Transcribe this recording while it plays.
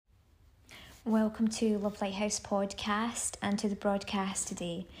Welcome to Love Lighthouse Podcast and to the broadcast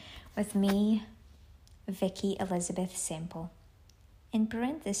today with me, Vicky Elizabeth Semple. In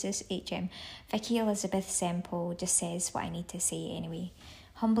parenthesis, HM, Vicky Elizabeth Semple just says what I need to say anyway.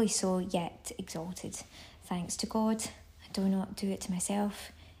 Humbly so, yet exalted. Thanks to God, I do not do it to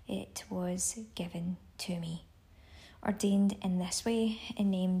myself. It was given to me. Ordained in this way and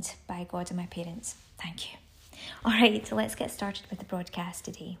named by God and my parents. Thank you. Alright, so let's get started with the broadcast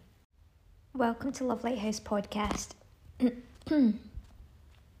today. Welcome to Love Lighthouse Podcast. Alright,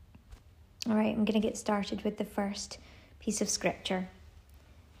 I'm going to get started with the first piece of scripture.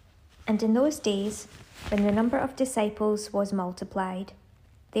 And in those days, when the number of disciples was multiplied,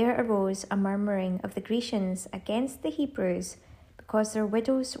 there arose a murmuring of the Grecians against the Hebrews, because their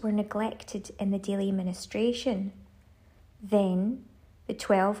widows were neglected in the daily ministration. Then the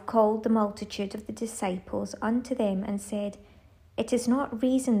 12 called the multitude of the disciples unto them and said, It is not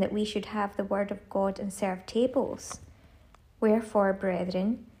reason that we should have the word of God and serve tables. Wherefore,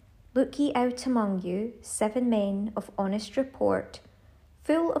 brethren, look ye out among you 7 men of honest report,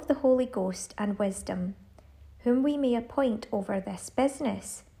 full of the Holy Ghost and wisdom, whom we may appoint over this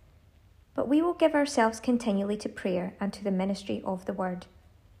business. But we will give ourselves continually to prayer and to the ministry of the word.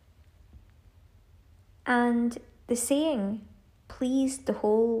 And the saying pleased the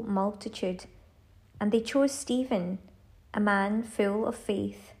whole multitude, and they chose Stephen, a man full of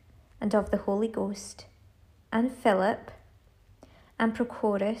faith and of the Holy Ghost, and Philip, and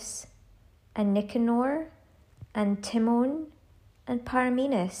Prochorus, and Nicanor, and Timon, and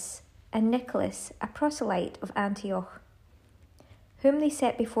Parmenas, and Nicholas, a proselyte of Antioch, whom they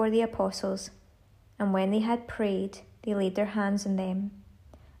set before the apostles, and when they had prayed, they laid their hands on them.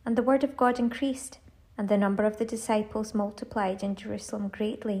 And the word of God increased, and the number of the disciples multiplied in Jerusalem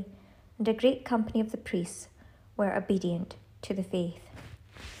greatly, and a great company of the priests were obedient to the faith.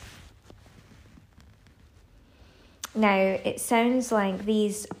 Now, it sounds like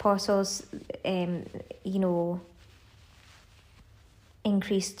these apostles,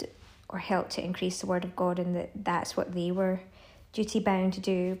 increased or helped to increase the word of God, and that's what they were duty bound to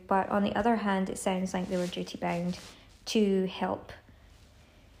do. But on the other hand, it sounds like they were duty bound to help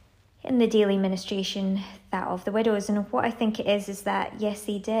in the daily ministration, that of the widows. And what I think it is that, yes,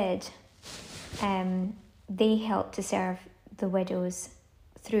 they did. They helped to serve the widows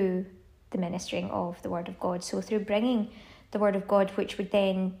through the ministering of the word of God. So through bringing the word of God, which would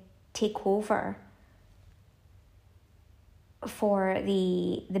then take over for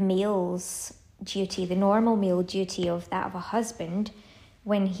the male's duty, the normal male duty of that of a husband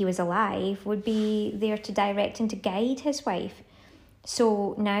when he was alive, would be there to direct and to guide his wife.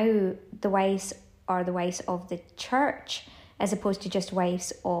 So now the wives are the wives of the church, as opposed to just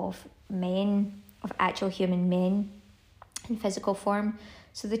wives of men, of actual human men in physical form.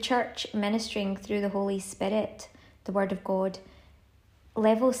 So the church, ministering through the Holy Spirit, the word of God,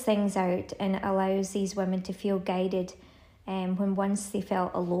 levels things out and allows these women to feel guided when once they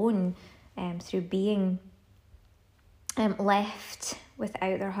felt alone through being left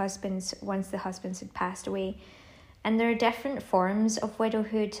without their husbands once the husbands had passed away. And there are different forms of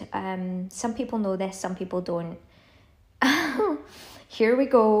widowhood. Some people know this, some people don't. Here we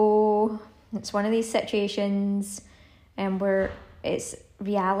go. It's one of these situations where it's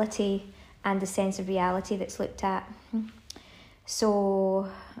reality and the sense of reality that's looked at. So,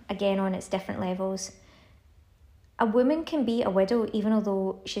 again, on its different levels. A woman can be a widow even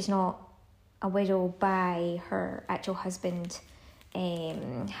although she's not a widow by her actual husband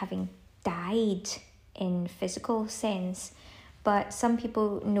having died in physical sense. But some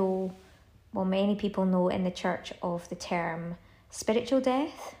people know, many people know in the church of the term spiritual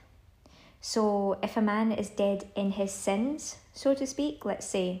death. So if a man is dead in his sins, so to speak, let's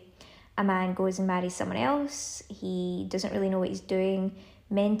say a man goes and marries someone else, he doesn't really know what he's doing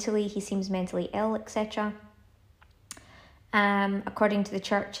mentally, he seems mentally ill, etc. According to the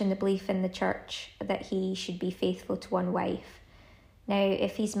church and the belief in the church that he should be faithful to one wife. Now,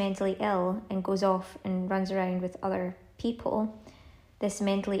 if he's mentally ill and goes off and runs around with other people, this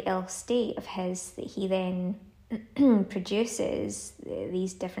mentally ill state of his that he then produces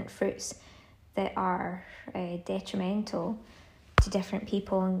these different fruits that are detrimental to different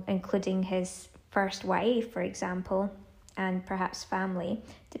people, including his first wife, for example, and perhaps family,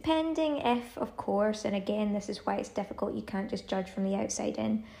 depending if, of course, and again, this is why it's difficult, you can't just judge from the outside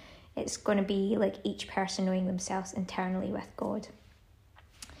in. It's going to be like each person knowing themselves internally with God.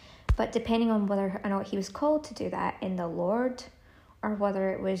 But depending on whether or not he was called to do that in the Lord, or whether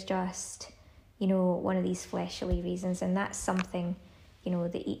it was just, one of these fleshly reasons, and that's something,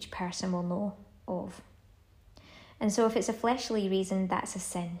 that each person will know of. And so if it's a fleshly reason, that's a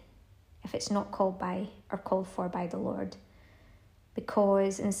sin. if it's not called by or called for by the Lord.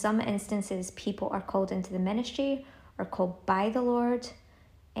 Because in some instances, people are called into the ministry or called by the Lord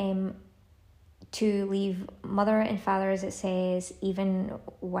to leave mother and father, as it says, even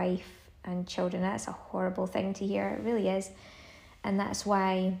wife and children. That's a horrible thing to hear. It really is. And that's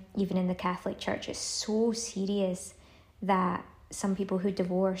why even in the Catholic Church, it's so serious that some people who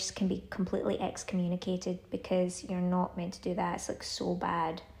divorce can be completely excommunicated, because you're not meant to do that. It's like so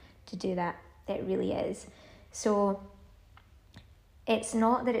bad to do that. It really is. So it's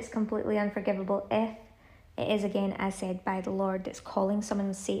not that it's completely unforgivable if it is, again, as said, by the Lord, that's calling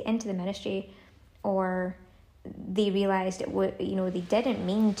someone, say, into the ministry, or they realised they didn't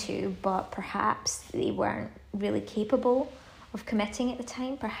mean to, but perhaps they weren't really capable of committing at the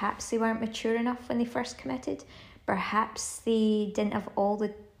time. Perhaps they weren't mature enough when they first committed. Perhaps they didn't have all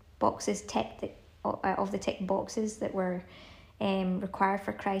the boxes ticked of the tick boxes that were required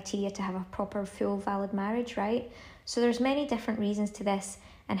for criteria to have a proper, full, valid marriage, right? So there's many different reasons to this,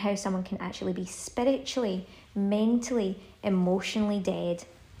 and how someone can actually be spiritually, mentally, emotionally dead,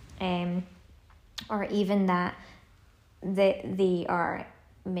 or even that they are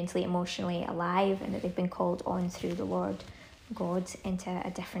mentally, emotionally alive, and that they've been called on through the Lord God into a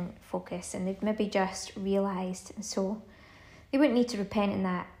different focus, and they've maybe just realised. So they wouldn't need to repent in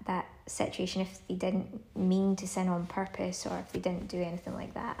that situation if they didn't mean to sin on purpose, or if they didn't do anything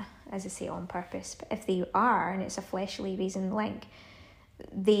like that, as I say, on purpose. But if they are, and it's a fleshly reason, like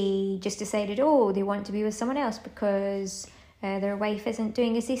they just decided, they want to be with someone else because their wife isn't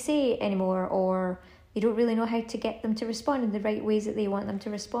doing as they say anymore, or they don't really know how to get them to respond in the right ways that they want them to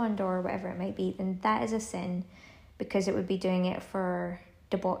respond, or whatever it might be, then that is a sin, because it would be doing it for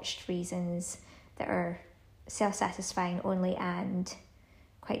debauched reasons that are self-satisfying only, and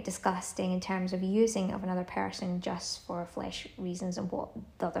quite disgusting in terms of using of another person just for flesh reasons and what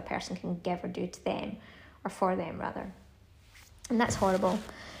the other person can give or do to them, or for them rather. And that's horrible.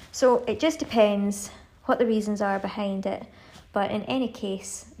 So it just depends what the reasons are behind it. But in any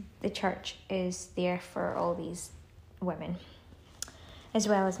case, the church is there for all these women, as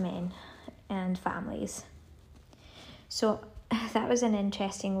well as men and families. So that was an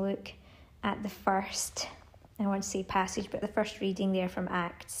interesting look at the first, I want to say passage, but the first reading there from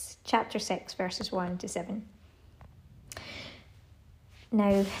Acts, chapter 6, verses 1 to 7.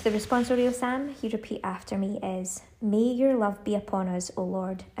 Now, the responsorial psalm you repeat after me is, "May your love be upon us, O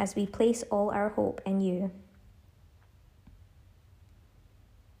Lord, as we place all our hope in you."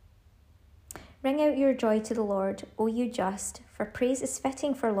 Ring out your joy to the Lord, O you just, for praise is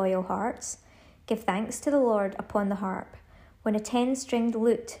fitting for loyal hearts. Give thanks to the Lord upon the harp. When a 10-stringed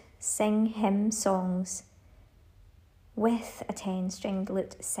lute, sing hymn songs. With a 10-stringed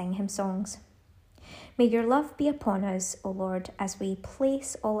lute, sing hymn songs. May your love be upon us, O Lord, as we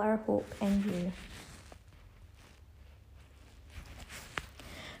place all our hope in you.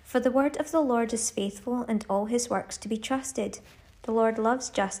 For the word of the Lord is faithful, and all his works to be trusted. The Lord loves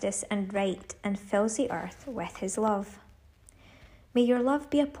justice and right, and fills the earth with his love. May your love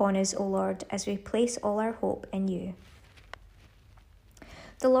be upon us, O Lord, as we place all our hope in you.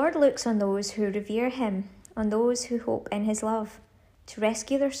 The Lord looks on those who revere him, on those who hope in his love, to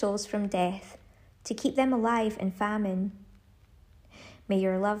rescue their souls from death, to keep them alive in famine. May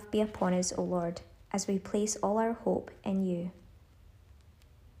your love be upon us, O Lord, as we place all our hope in you.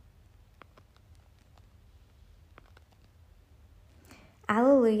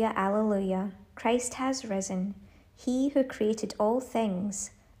 Alleluia, alleluia, Christ has risen, he who created all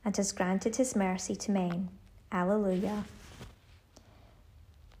things and has granted his mercy to men. Alleluia.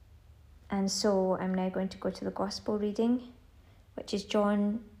 And so I'm now going to go to the Gospel reading, which is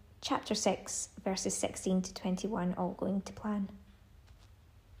John chapter 6, verses 16 to 21, all going to plan.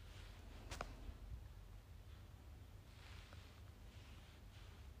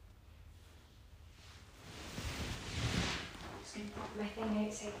 Just going to put my thing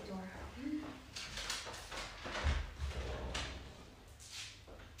outside the door.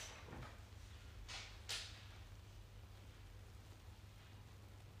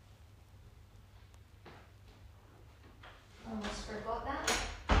 Almost forgot that.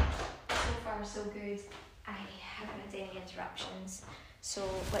 So far so good. I haven't had any interruptions. So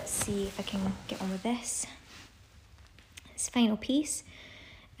let's see if I can get on with this. It's the final piece.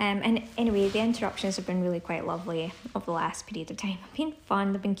 And anyway, the interruptions have been really quite lovely over the last period of time. They've been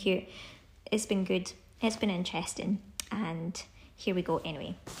fun, they've been cute, it's been good, it's been interesting, and here we go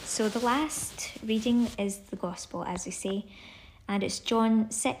anyway. So the last reading is the Gospel, as we say, and it's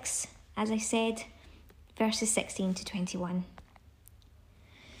John 6, as I said, verses 16 to 21.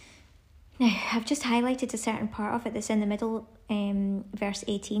 Now, I've just highlighted a certain part of it that's in the middle, verse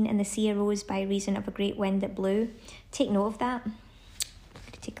 18, and the sea arose by reason of a great wind that blew. Take note of that. I'm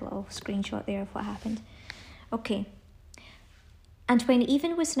going to take a little screenshot there of what happened. Okay. And when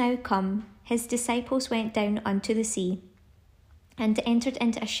even was now come, his disciples went down unto the sea, and entered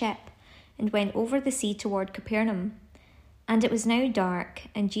into a ship, and went over the sea toward Capernaum. And it was now dark,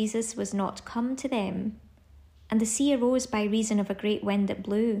 and Jesus was not come to them. And the sea arose by reason of a great wind that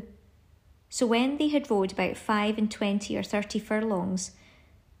blew. So when they had rowed about 25 or 30 furlongs,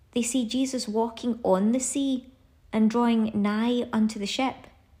 they see Jesus walking on the sea, and drawing nigh unto the ship.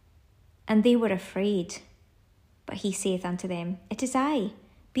 And they were afraid. But he saith unto them, It is I,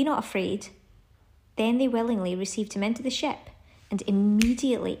 be not afraid. Then they willingly received him into the ship, and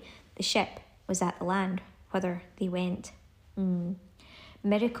immediately the ship was at the land, whither they went.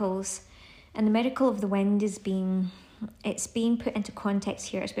 Miracles. And the miracle of the wind is being put into context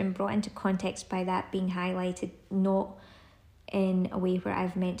here. It's been brought into context by that being highlighted, not in a way where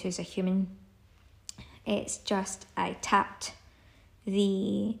I've meant to as a human. It's just, I tapped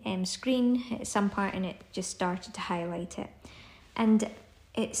the screen at some part and it just started to highlight it. And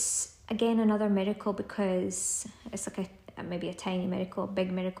it's, again, another miracle because it's like maybe a tiny miracle, a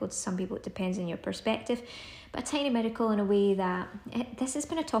big miracle to some people. It depends on your perspective. But a tiny miracle in a way that this has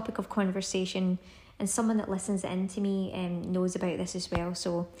been a topic of conversation, and someone that listens in to me knows about this as well.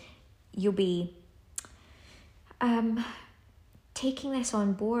 So you'll be taking this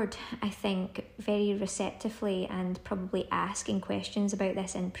on board, I think, very receptively, and probably asking questions about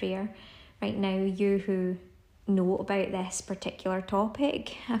this in prayer. Right now, you who know about this particular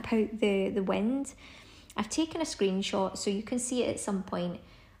topic, about the wind, I've taken a screenshot so you can see it at some point.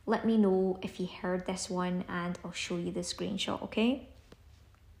 Let me know if you heard this one and I'll show you the screenshot, okay?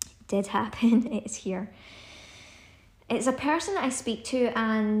 It did happen, it's here. It's a person that I speak to,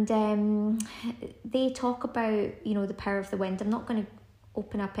 and they talk about, the power of the wind. I'm not going to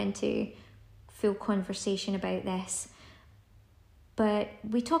open up into full conversation about this, but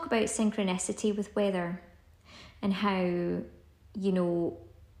we talk about synchronicity with weather and how,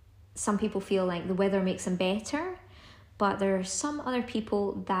 some people feel like the weather makes them better, but there are some other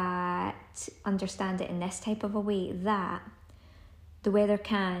people that understand it in this type of a way, that the weather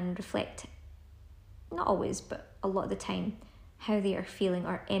can reflect, not always, but a lot of the time, how they are feeling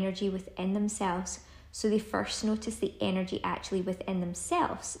or energy within themselves. So they first notice the energy actually within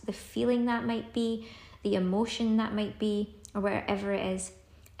themselves, the feeling that might be, the emotion that might be, or wherever it is.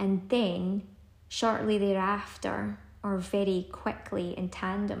 And then shortly thereafter, or very quickly in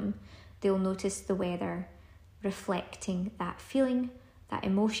tandem, they'll notice the weather reflecting that feeling, that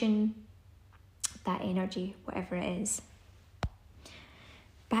emotion, that energy, whatever it is.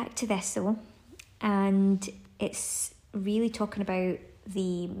 Back to this though, and it's really talking about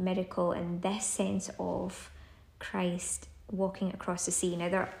the miracle in this sense of Christ walking across the sea. Now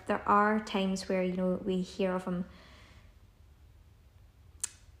there are times where we hear of him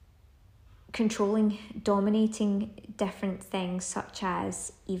controlling, dominating different things, such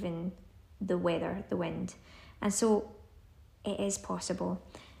as even the weather, the wind, and so it is possible.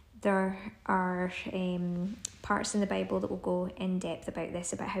 There are parts in the Bible that will go in depth about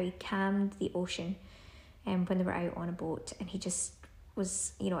this, about how he calmed the ocean when they were out on a boat, and he just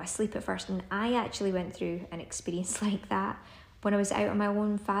was, asleep at first. And I actually went through an experience like that when I was out on my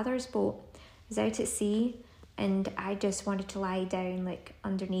own father's boat. I was out at sea, and I just wanted to lie down, like,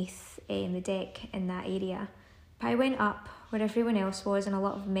 underneath the deck in that area. But I went up where everyone else was, and a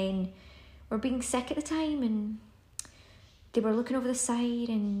lot of men were being sick at the time, and they were looking over the side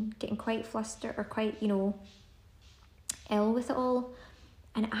and getting quite flustered or quite, ill with it all.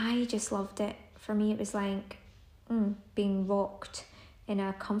 And I just loved it. For me, it was like being rocked in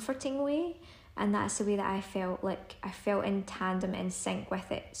a comforting way. And that's the way that I felt. Like, I felt in tandem, in sync with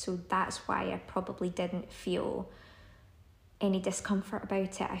it. So that's why I probably didn't feel any discomfort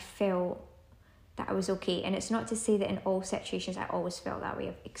about it. I felt that I was okay. And it's not to say that in all situations I always felt that way.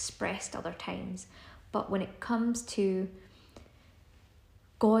 I've expressed other times. But when it comes to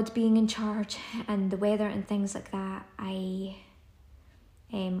God being in charge and the weather and things like that, I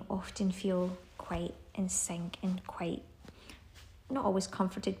often feel quite in sync and quite, not always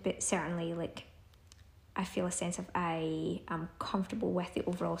comforted, but certainly like I feel a sense of I am comfortable with the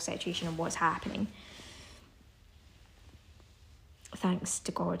overall situation and what's happening. Thanks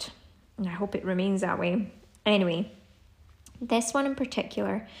to God. And I hope it remains that way. Anyway, this one in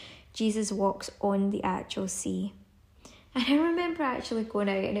particular, Jesus walks on the actual sea. And I remember actually going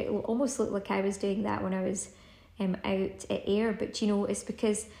out, and it almost looked like I was doing that when I was out at air. But it's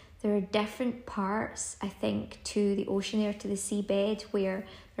because There are different parts, I think, to the ocean there, to the seabed, where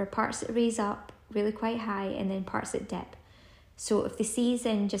there are parts that raise up really quite high and then parts that dip. So if the sea's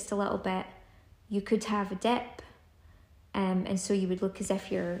in just a little bit, you could have a dip, and so you would look as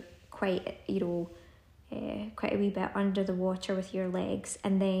if you're quite, quite a wee bit under the water with your legs,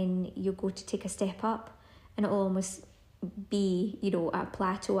 and then you go to take a step up, and it'll almost be, at a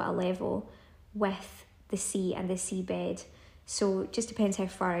plateau, at a level with the sea and the seabed. So it just depends how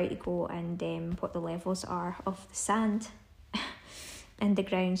far out you go and what the levels are of the sand and the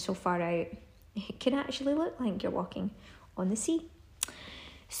ground so far out. It can actually look like you're walking on the sea.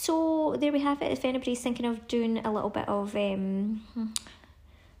 So there we have it. If anybody's thinking of doing a little bit of a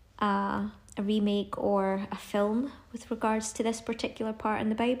remake or a film with regards to this particular part in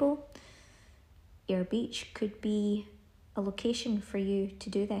the Bible, Ayr Beach could be a location for you to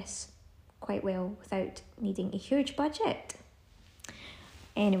do this quite well without needing a huge budget.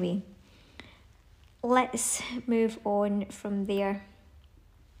 Anyway, let's move on from there.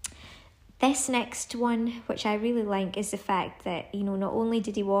 This next one, which I really like, is the fact that, not only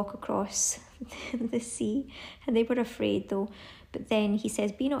did he walk across the sea, and they were afraid though, but then he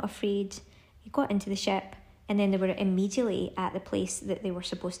says, be not afraid. He got into the ship, and then they were immediately at the place that they were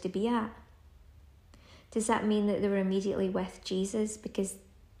supposed to be at. Does that mean that they were immediately with Jesus because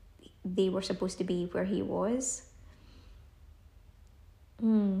they were supposed to be where he was?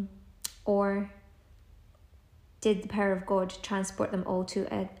 Or did the power of God transport them all to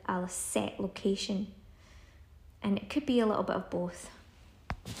a set location? And it could be a little bit of both.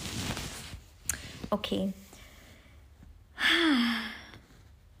 Okay.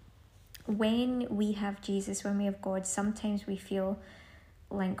 When we have Jesus, when we have God, sometimes we feel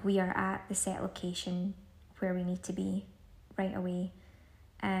like we are at the set location where we need to be right away.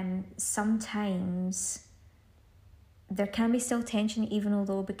 Sometimes there can be still tension, even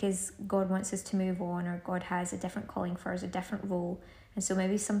although because God wants us to move on, or God has a different calling for us, a different role. And so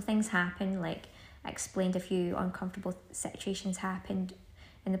maybe some things happen, like I explained, a few uncomfortable situations happened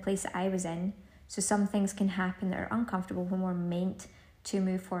in the place that I was in. So some things can happen that are uncomfortable when we're meant to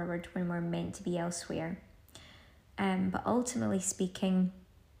move forward, when we're meant to be elsewhere. But ultimately speaking,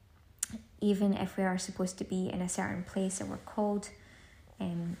 even if we are supposed to be in a certain place and we're called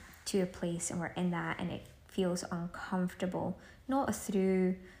to a place and we're in that and it feels uncomfortable, not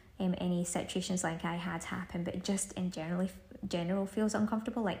through any situations like I had happen, but just in general feels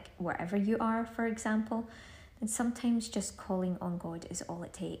uncomfortable, like wherever you are, for example, then sometimes just calling on God is all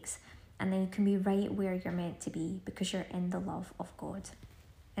it takes. And then you can be right where you're meant to be because you're in the love of God.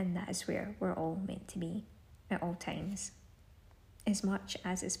 And that is where we're all meant to be at all times, as much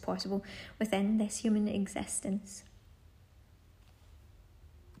as is possible within this human existence.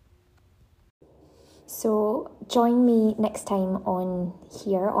 So join me next time on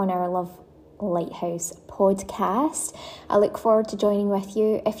our Love Lighthouse podcast. I look forward to joining with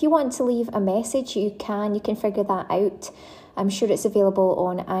you. If you want to leave a message, you can figure that out. I'm sure it's available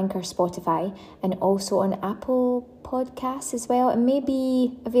on Anchor, Spotify, and also on Apple Podcasts as well. It may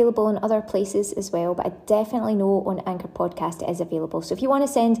be available in other places as well, but I definitely know on Anchor Podcast it is available. So if you want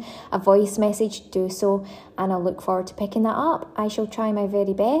to send a voice message, do so, and I'll look forward to picking that up. I shall try my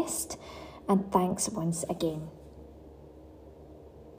very best. And thanks once again.